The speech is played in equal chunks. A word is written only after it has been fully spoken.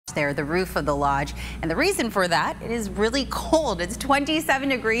there, the roof of the lodge. And the reason for that, it is really cold. It's 27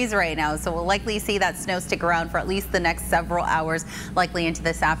 degrees right now, so we'll likely see that snow stick around for at least the next several hours, likely into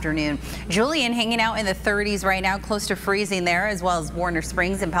this afternoon. Julian hanging out in the 30s right now, close to freezing there, as well as Warner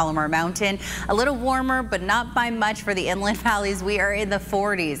Springs and Palomar Mountain. A little warmer, but not by much for the inland valleys. We are in the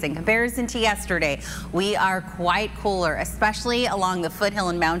 40s. In comparison to yesterday, we are quite cooler, especially along the foothill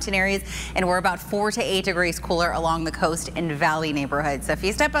and mountain areas, and we're about 4 to 8 degrees cooler along the coast and valley neighborhoods. So if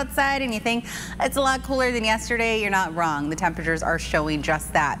you step outside and you think it's a lot cooler than yesterday, you're not wrong. The temperatures are showing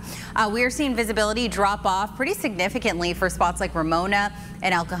just that. We are seeing visibility drop off pretty significantly for spots like Ramona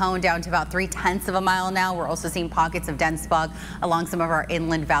and El Cajon, down to about 0.3 of a mile now. We're also seeing pockets of dense fog along some of our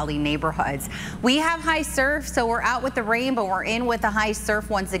inland valley neighborhoods. We have high surf, so we're out with the rain, but we're in with the high surf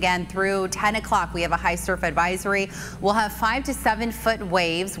once again through 10 o'clock. We have a high surf advisory. We'll have 5 to 7 foot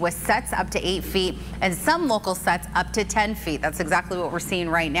waves with sets up to 8 feet and some local sets up to 10 feet. That's exactly what we're seeing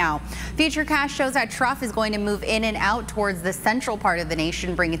right now. Futurecast shows that trough is going to move in and out towards the central part of the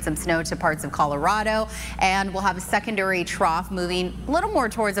nation, bringing some snow to parts of Colorado, and we'll have a secondary trough moving a little more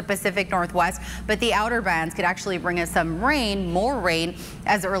towards the Pacific Northwest, but the outer bands could actually bring us some rain, more rain,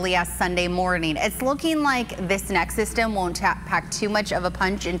 as early as Sunday morning. It's looking like this next system won't pack too much of a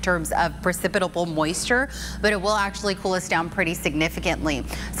punch in terms of precipitable moisture, but it will actually cool us down pretty significantly.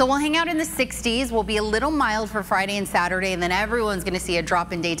 So we'll hang out in the 60s. We'll be a little mild for Friday and Saturday, and then everyone's going to see a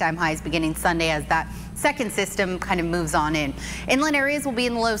drop in daytime highs beginning Sunday as that second system kind of moves on in. Inland areas will be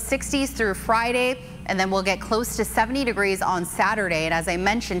in the low 60s through Friday, and then we'll get close to 70 degrees on Saturday. And as I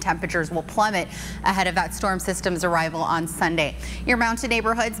mentioned, temperatures will plummet ahead of that storm system's arrival on Sunday. Your mountain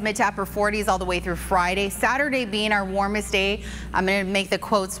neighborhoods, mid to upper 40s all the way through Friday. Saturday being our warmest day. I'm going to make the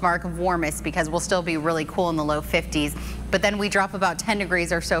quotes mark of warmest because we'll still be really cool in the low 50s. But then we drop about 10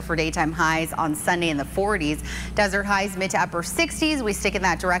 degrees or so for daytime highs on Sunday in the 40s. Desert highs mid to upper 60s. We stick in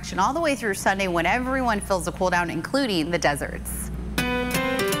that direction all the way through Sunday when everyone feels the cool down, including the deserts.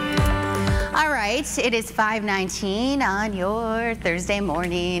 All right, it is 5:19 on your Thursday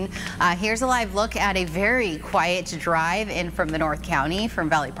morning. Here's a live look at a very quiet drive in from the North County from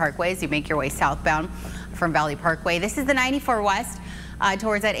Valley Parkway as you make your way southbound from Valley Parkway. This is the 94 West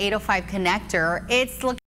towards that 805 connector. It's looking